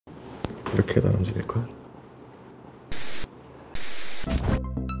이렇게 난 움직일 거야?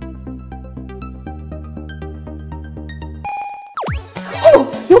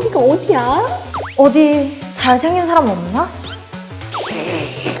 여기가 어디야? 어디 잘생긴 사람 없나?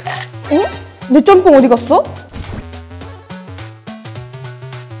 응? 내 짬뽕 어디 갔어?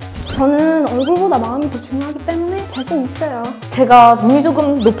 저는 얼굴보다 마음이 더 중요하기 때문에 자신 있어요. 제가 눈이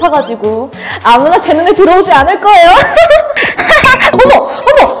조금 높아가지고 아무나 제 눈에 들어오지 않을 거예요. 어머!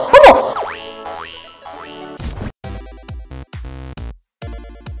 어머! 어머!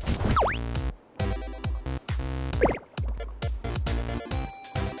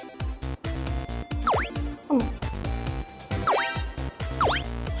 어머.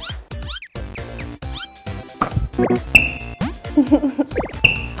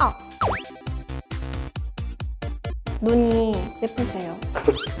 아. 눈이 예쁘세요.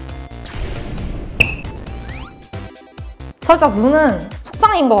 살짝 눈은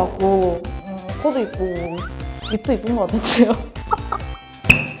속상인 것 같고 코도 이쁘고 입도 이쁜 것 같은데요.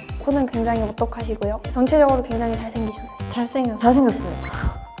 코는 굉장히 오똑하시고요. 전체적으로 굉장히 잘생기셨네요. 잘생겼어요.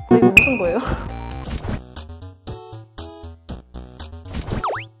 이거 무슨 거예요?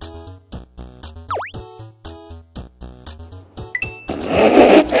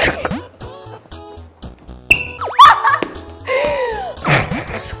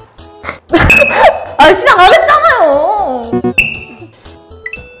 아, 시작 안 했잖아요.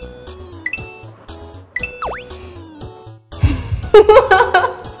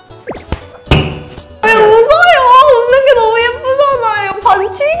 왜 웃어요? 웃는 게 너무 예쁘잖아요.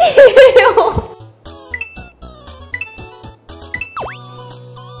 반칙이에요.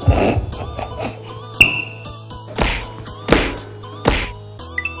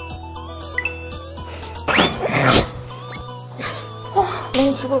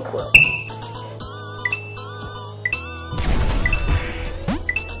 너무 죽을 거야.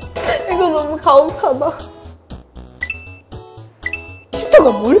 이거 너무 가혹하다.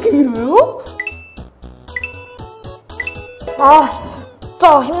 십자가 뭐 이렇게 길어요? 아,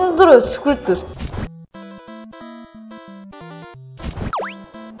 진짜 힘들어요. 죽을 듯.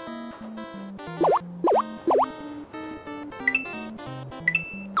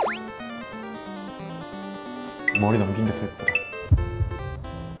 머리 넘긴 게 더 예쁘다.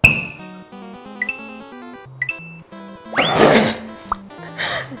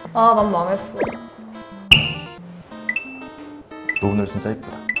 아, 난 망했어. 너 오늘 진짜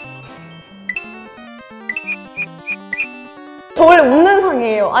예쁘다. 저 원래 웃는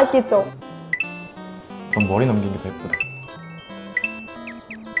상이에요. 아시겠죠? 넌 머리 넘긴 게 더 예쁘다.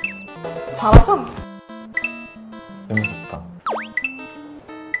 잘하죠? 재밌었다.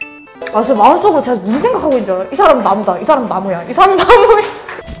 아, 진짜 마음속으로 제가 무슨 생각하고 있는 줄 알아요? 이 사람은 나무다. 이 사람은 나무야. 이 사람은 나무야.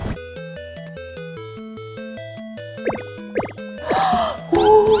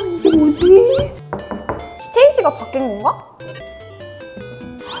 오, 이게 뭐지? 스테이지가 바뀐 건가?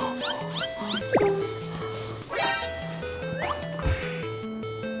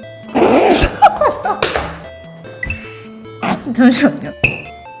 잠시만요.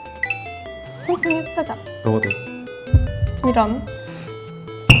 손등 예쁘다. 로드. 이런.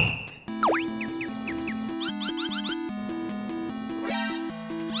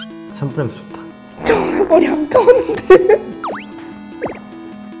 샴푸냄새 좋다. 저 오늘 머리 안 감았는데.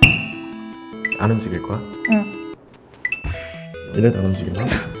 안 움직일 거야? 응. 이래도 안 움직이나?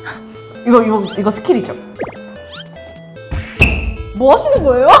 이거 스킬이죠? 뭐 하시는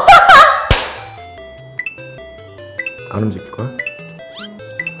거예요? 안 움직일 거야?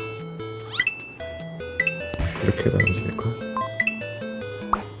 이렇게 안 움직일 거야?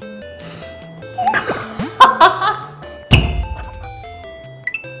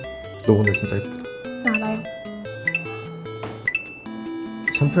 너 오늘 진짜 예쁘다. 알아요.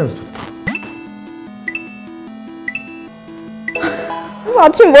 샴푸냄새 좋다.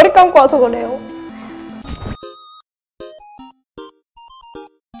 아침 머리 감고 와서 그래요.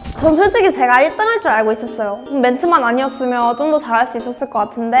 전 솔직히 제가 1등 할 줄 알고 있었어요. 멘트만 아니었으면 좀 더 잘할 수 있었을 것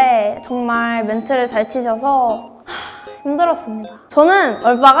같은데 정말 멘트를 잘 치셔서 힘들었습니다. 저는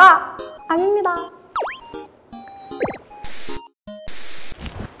얼빠가 아닙니다.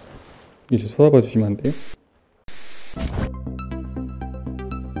 이제 쳐다봐 주시면 안 돼요?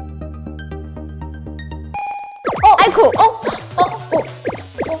 아이쿠!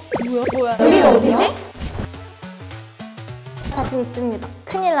 뭐야? 여기가 어디지? 자신 있습니다.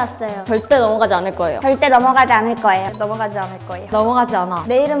 큰일 났어요. 절대 넘어가지 않을 거예요. 절대 넘어가지 않을 거예요. 넘어가지 않을 거예요. 넘어가지 않아.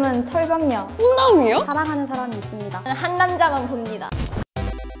 내 이름은 철변녀. 홍남이요? 사랑하는 사람이 있습니다. 한 남자만 봅니다.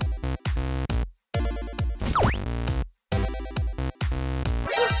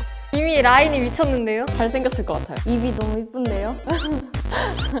 이미 라인이 미쳤는데요? 잘생겼을 것 같아요. 입이 너무 이쁜데요?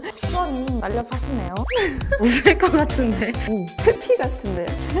 수원이 날렵하시네요. 웃을 것 같은데. 해피 같은데요?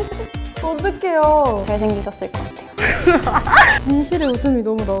 어떡해요. 잘생기셨을 것 같아요. 진실의 웃음이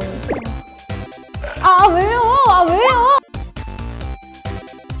너무 나오는데. 아 왜요? 아 왜요?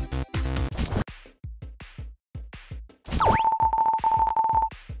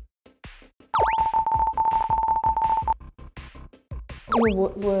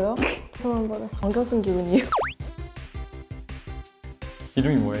 이거 뭐예요? 저만 보는. 안경 쓴 기분이에요.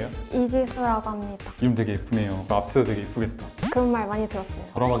 이름이 뭐예요? 이지수라고 합니다. 이름 되게 예쁘네요. 앞에도 되게 예쁘겠다. 그런 말 많이 들었어요.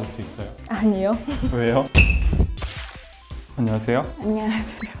 알아봐 줄 수 있어요? 아니요. 왜요? 안녕하세요.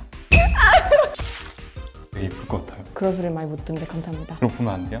 안녕하세요. 되게 예쁠 것 같아요. 그런 소리 많이 못 듣는데 감사합니다. 그럼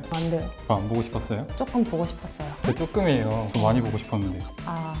보면 안 돼요? 안 돼요. 저 안 보고 싶었어요? 조금 보고 싶었어요. 저 조금이에요. 저 많이 보고 싶었는데.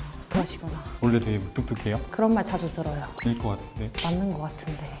 아, 그러시구나. 원래 되게 무뚝뚝해요? 그런 말 자주 들어요. 아닐 것 같은데. 맞는 것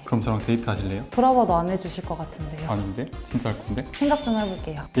같은데. 그럼 저랑 데이트 하실래요? 돌아봐도 안 해주실 것 같은데요. 아닌데? 진짜 할 건데? 생각 좀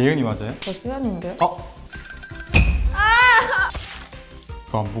해볼게요. 예은이 맞아요? 저 수연인데요? 저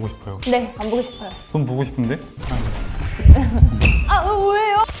안 보고 싶어요. 네, 안 보고 싶어요. 좀 보고 싶은데? 아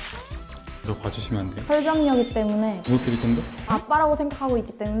뭐예요? 저 봐주시면 안 돼요? 설명력이 때문에 못 드릴 건데? 아빠라고 생각하고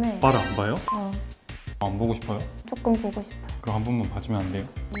있기 때문에 오빠를 안 봐요? 어, 안 보고 싶어요? 조금 보고 싶어요. 그럼 한 번만 봐주면 안 돼요?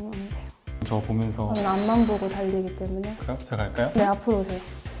 안 돼요. 저 보면서 저는 앞만 보고 달리기 때문에. 갈까요? 제가 갈까요? 네, 앞으로 오세요.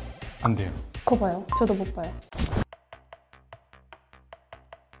 안 돼요. 그거 봐요. 저도 못 봐요.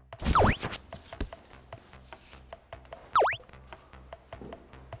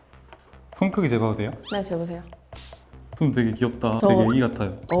 손 크기 재봐도 돼요? 네, 재보세요. 손 되게 귀엽다. 저- 되게 애기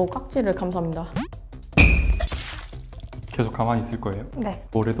같아요. 깍지를 감사합니다. 계속 가만히 있을 거예요? 네,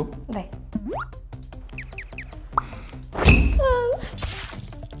 뭐래도? 네.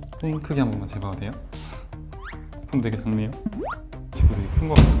 손 크기 한 번만 재봐도 돼요? 손 되게 작네요? 지금 되게 큰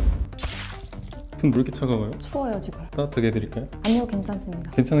거 같아요. 손 왜 이렇게 차가워요? 추워요, 지금. 따뜻하게 해드릴까요? 아니요,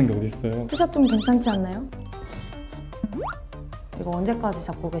 괜찮습니다. 괜찮은 게 어딨어요? 투샷 좀 괜찮지 않나요? 이거 언제까지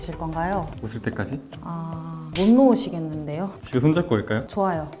잡고 계실 건가요? 웃을 때까지? 못 놓으시겠는데요? 집에 손잡고 올까요?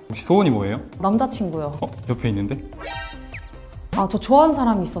 좋아요. 혹시 소원이 뭐예요? 남자친구요. 옆에 있는데? 저 좋아하는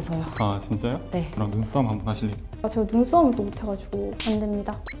사람이 있어서요. 아 진짜요? 네. 그럼 눈싸움 한번 하실래요? 제가 눈싸움을 또 못해가지고 안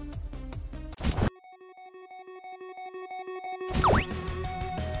됩니다.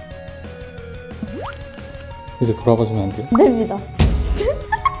 이제 돌아봐주면 안 돼요? 됩니다.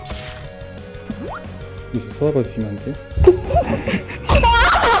 이제 돌아봐주시면 안 돼요?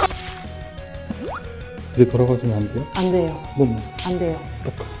 이제 돌아봐주면 안 돼요? 안 돼요. 한 번만 안 돼요.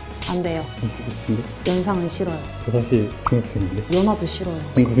 딱 안 돼요. 좀 보고 싶은데? 연상은 싫어요. 저 사실 중학생인데? 연하도 싫어요.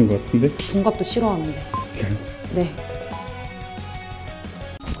 동갑인 것 같은데? 동갑도 싫어하는데. 진짜요? 네.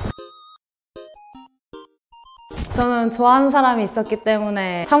 저는 좋아하는 사람이 있었기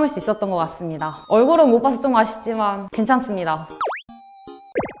때문에 참을 수 있었던 것 같습니다. 얼굴은 못 봐서 좀 아쉽지만 괜찮습니다.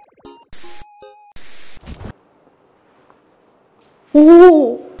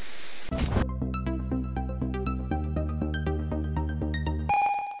 오!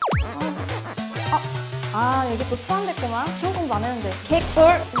 여기 또 수강됐구만. 시험 공부 안 했는데. 개꿀!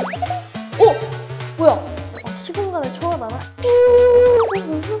 오! 뭐야? 시공간을 초월하나?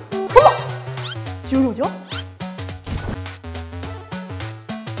 어머! 지금 여기 어디야?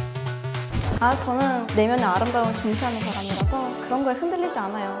 저는 내면의 아름다움을 중시하는 사람이라서 그런 거에 흔들리지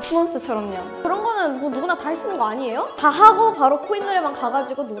않아요. 스몬스처럼요. 그런 거는 뭐 누구나 다 할 수 있는 거 아니에요? 다 하고 바로 코인 노래방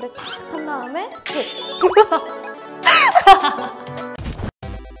가가지고 노래 탁 한 다음에 끝!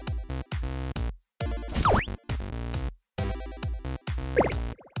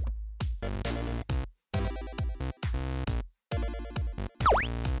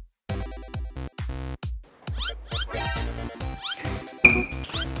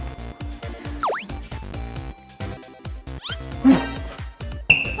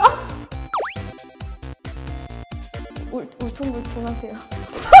 울퉁불퉁하세요.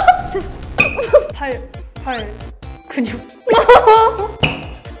 팔 근육.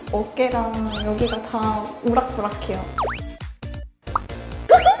 어깨랑 여기가 다 우락부락해요.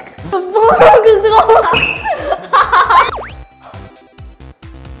 뭐야 그거?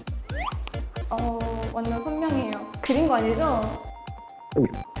 완전 선명해요. 그린 거 아니죠?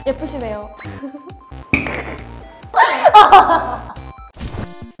 예쁘시네요.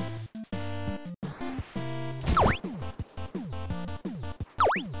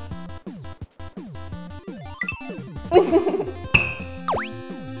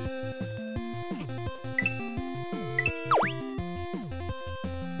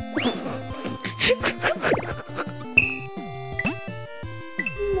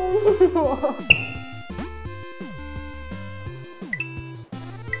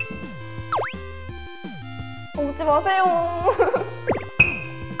 웃지 마세요.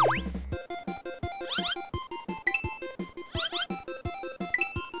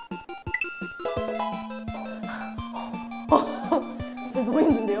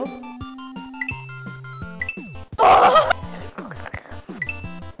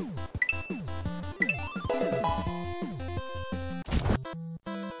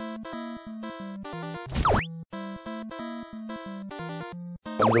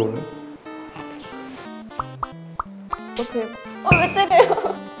 만져볼래? 어때요? 왜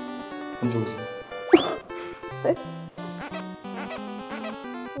때려요? 만져보세요. 네?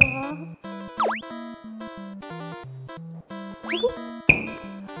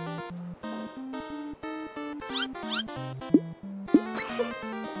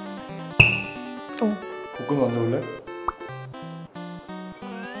 복근 만져볼래?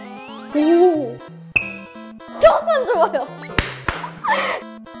 오! 조금만 좋아요.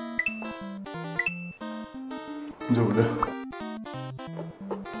 만져볼래?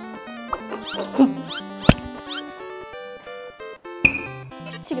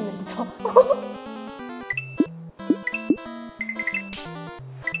 미치겠네 진짜.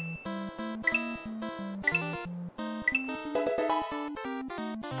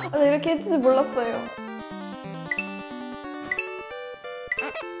 아, 나 이렇게 해줄 줄 몰랐어요.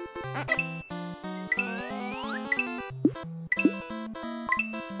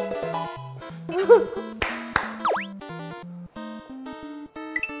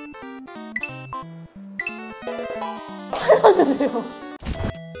 살려주세요.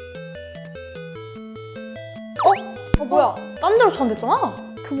 뭐야? 딴 데로 전됐잖아?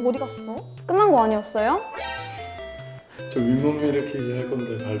 교복 어디 갔어? 끝난 거 아니었어요? 저 윗몸 일으키기 할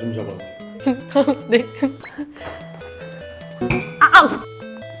건데 발 좀 잡아주세요. 네.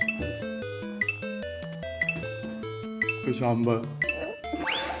 왜 저 안 봐요?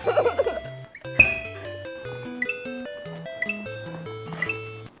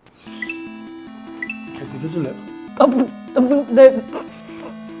 계속 해줄래요? 네.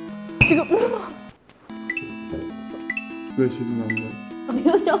 지금. 왜 지금 안 봐요?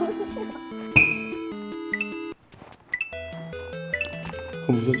 아니요, 잠시만.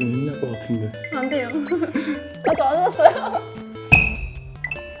 무서 좀 힘날 것 같은데. 안 돼요. 아직 안 왔어요.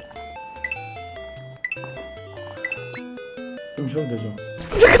 좀 쉬어도 되죠?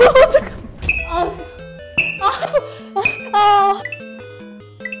 잠깐만.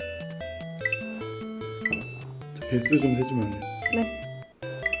 저 개수 좀 세주면 안 돼요? 네.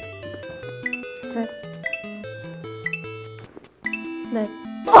 셋. 넷.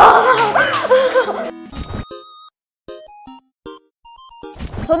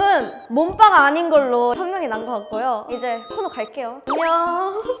 저는 몸빠가 아닌 걸로 판명이 난 것 같고요. 이제 코너 갈게요.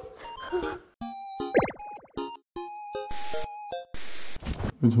 안녕.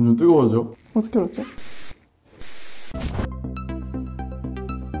 왜 점점 뜨거워져? 어떻게 알았지?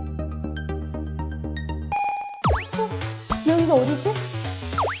 여기가 어디지?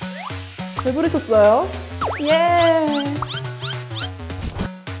 왜 부르셨어요? 예.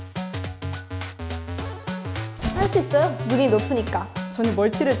 할 수 있어요. 눈이 높으니까. 저는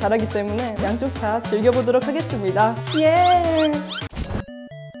멀티를 잘하기 때문에 양쪽 다 즐겨보도록 하겠습니다. 예.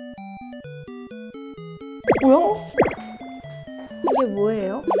 뭐야? 이게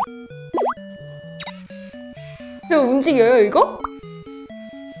뭐예요? 이거 움직여요, 이거?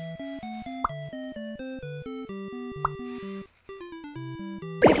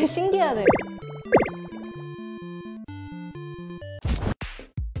 되게 신기하네.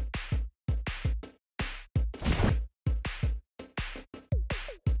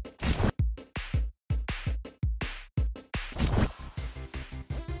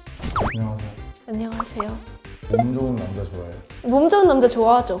 안녕하세요. 안녕하세요. 몸 좋은 남자 좋아해요? 몸 좋은 남자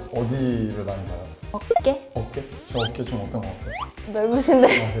좋아하죠? 어디를 많이 봐요? 어깨? 어깨? 저 어깨 좀 어떤 것 같아요? 넓으신데.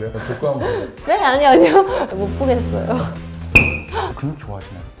 아 그래요? 독구 한번 볼래요? 네? 아니요. 못 보겠어요. 근육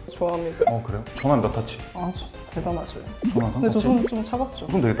좋아하시나요? 좋아합니다. 그래요? 저는 몇 타치? 아주 대단하셔요. 저는 근데 저 손 좀 차갑죠?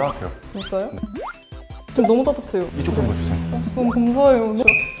 손 되게 따뜻해요. 진짜요? 좀 너무 따뜻해요. 이쪽 좀 보여주세요. 너무 감사해요.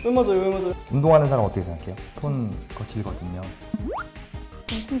 왜 맞아요? 왜 맞아요? 운동하는 사람 어떻게 생각해요? 손 거칠거든요.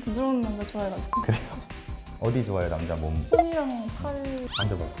 좀 부드러운 남자 좋아해가지고. 그래요? 어디 좋아요, 남자 몸? 손이랑 팔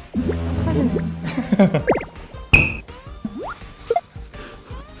만져봐요. 사진이요.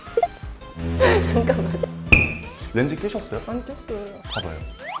 잠깐만. 렌즈 끼셨어요? 안 꼈어요. 봐봐요.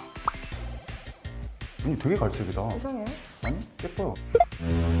 눈이 되게 갈색이다. 이상해요? 아니 예뻐요.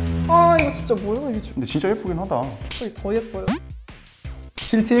 아 이거 진짜 뭐야 이게 지금. 근데 진짜 예쁘긴 하다. 저기 더 예뻐요.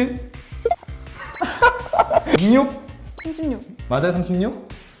 77? 26? 36. 맞아요 36?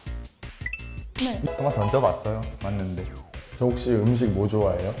 네. 한번 던져봤어요. 맞는데. 저 혹시 음식 뭐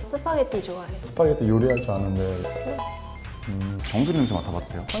좋아해요? 스파게티 좋아해요. 스파게티 요리할 줄 아는데 정수리 냄새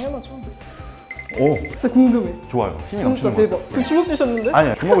맡아봤어요. 당연하죠. 오 진짜 궁금해. 좋아요. 힘이 진짜 넘치는 것 대박. 같아요. 지금 주먹 주셨는데?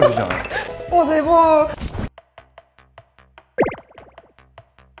 아니야 주먹을 주지 않아요. 와 대박.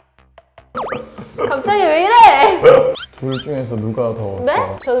 갑자기 왜 이래? 둘 중에서 누가 더 네?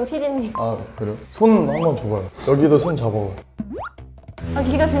 좋아? 저는 피디님. 아 그래요? 손 한번 줘봐요. 여기도 손 잡아봐요. 아,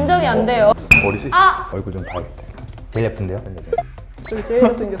 귀가 진정이 안 돼요. 머리지? 아! 얼굴 좀 봐야겠다. 제일 예쁜데요? 저기 제일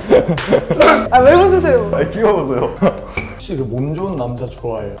잘생겼어요. 아, 왜 웃으세요? 아, 귀여워서요. 혹시 그 몸 좋은 남자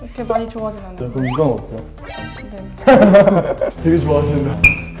좋아해요? 그렇게 많이 좋아하진 않아요. 네, 그럼 이건 어때요? 네. 되게 좋아하시는데.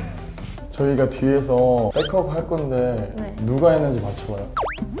 저희가 뒤에서 백허그 할 건데 네. 누가 했는지 맞춰봐요.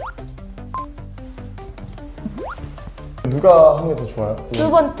 누가 한 게 더 좋아요?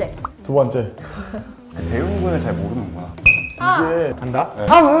 두 번째. 두 번째. 대웅군을 잘 모르는구나. 이게 간다? 네.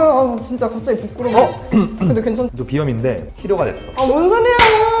 아, 진짜 갑자기 부끄러워. 근데 괜찮. 저 비염인데 치료가 됐어. 아, 뭔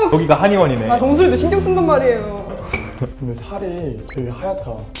소리야! 여기가 한의원이네. 아, 정수리도 신경 쓴단 말이에요. 근데 살이 되게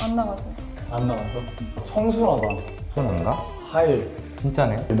하얗다. 안 나가서. 안 나가서? 청순하다. 손 안가? 하얘.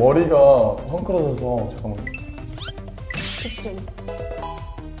 진짜네. 머리가 헝클어져서 잠깐만. 그쪽.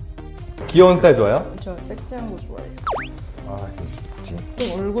 귀여운 스타일 좋아요? 저 섹시한 거 좋아해요. 아, 뭐지?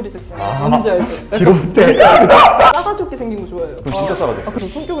 좀 얼굴이 섹시한 거. 뭔지 알죠? 뒤로 붙대. 싸가지없게 생긴 거 좋아해요. 그럼 진짜 싸가지. 아, 저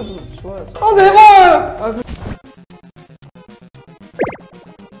성격은 좀 좋아야죠. 아, 제발! 아,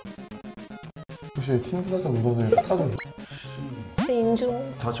 혹시 틴트 살짝 묻어서 이렇게 닦아주세요.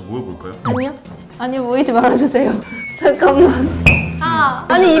 인중. 다 같이 모여볼까요? 아니요? 아니요, 모이지 말아주세요. 잠깐만.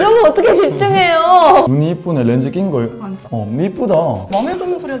 아니 이러면 어떻게 집중해요? 눈이 이쁘네. 렌즈 낀 거예요? 눈이 이쁘다. 마음에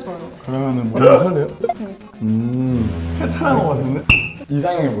드는 소리 하지 마요. 그러면은 머리 설레요? 패턴한 거 같은데?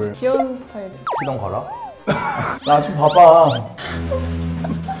 이상형이 뭐예요? 귀여운 스타일. 시동 걸어? 나 좀 봐봐.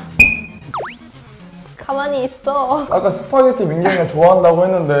 가만히 있어. 아까 스파게티 민경이가 좋아한다고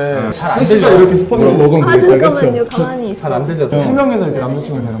했는데 잘안 셋이서 들려. 이렇게 스파게티 먹으면 아 되겠다, 잠깐만요, 그쵸? 가만히 있어. 잘 안 들려서. 세 명에서 이렇게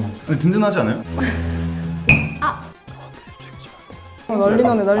남자친구 되는 거죠. 근데 든든하지 않아요? 난리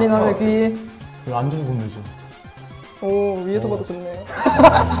나네, 난리 나네, 귀. 이거 앉아서 보면 되죠. 오, 위에서 봐도 좋네요.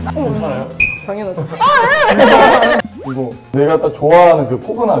 괜찮아요? 당연하죠. 이거 내가 딱 좋아하는 그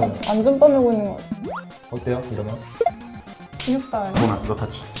포근함이. 완전 빠매고 있는 거 같아. 어때요? 이러면? 귀엽다. 저는 몇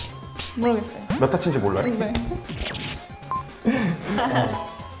타치? 모르겠어요. 몇 타치인지 몰라요? 네.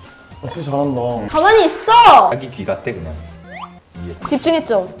 진짜 잘한다. 가만히 있어. 자기 귀 같대 그냥.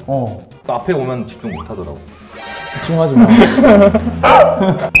 집중했죠? 또 앞에 오면 집중 못 하더라고. 집중하지 마.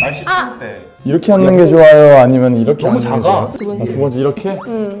 날씨 추울 때. 이렇게 앉는 게 좋아요? 아니면 이렇게 너무 앉는 게 작아. 좋아요? 두 번째. 두 번째 이렇게?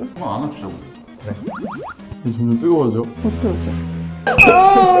 응. 한번 안아주자고. 그래. 이게 점점 뜨거워져. 어떻게 웃지?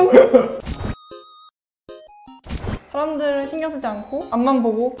 사람들을 신경 쓰지 않고 앞만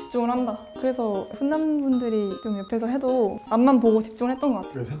보고 집중을 한다. 그래서 훈남분들이 좀 옆에서 해도 앞만 보고 집중을 했던 것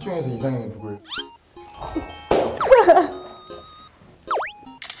같아요. 셋 중에서 이상형이 누구예요?